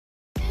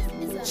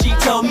She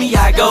told me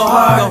I go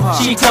hard.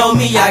 She told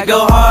me I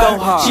go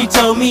hard. She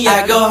told me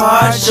I go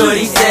hard.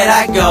 Shorty said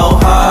I go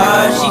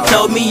hard. She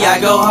told me I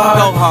go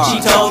hard.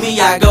 She told me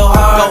I go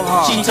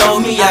hard. She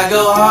told me I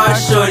go hard.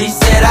 Shorty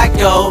said I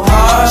go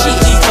hard.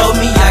 She told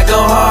me I go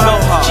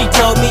hard. She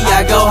told me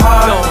I go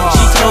hard.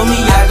 She told me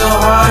I go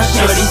hard.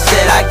 Shorty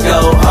said I go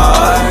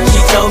hard.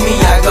 She told me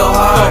I go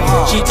hard.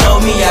 She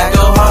told me I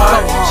go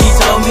hard. She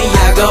told me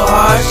I go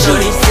hard.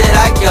 Shorty said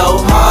I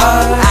go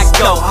hard. I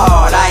go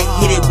hard. I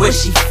hit it where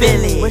she feel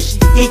it.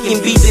 He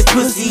can beat the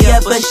pussy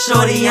up, but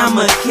shorty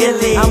I'ma kill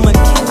it.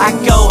 I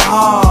go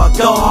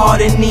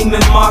hard in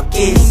Neiman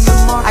Marcus.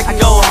 I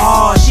go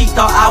hard. She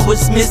thought I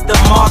was Mr.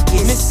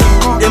 Marcus.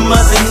 Them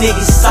other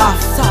niggas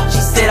soft.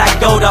 She said I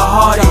go the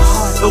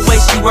hardest. The way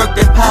she work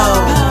the pole,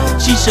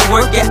 she should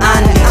work it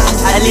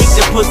honest. I lick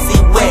the pussy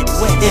wet,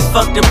 then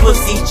fuck the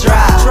pussy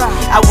dry.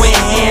 I went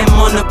ham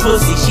on the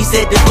pussy, she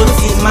said the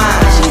pussy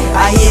mine.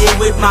 I hit it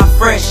with my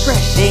fresh,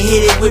 then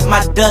hit it with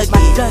my Dougie.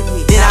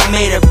 Then I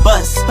made her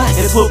bust,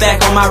 and put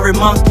back on my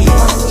remonkeys.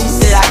 She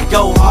said I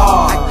go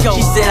hard,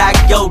 she said I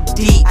go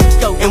deep.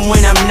 And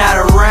when I'm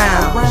not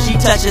around, she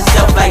touch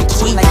herself like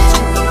tweet.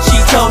 She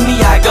told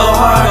me I go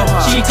hard,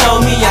 she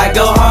told me I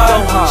go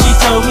hard. She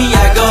told me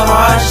I go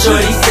hard,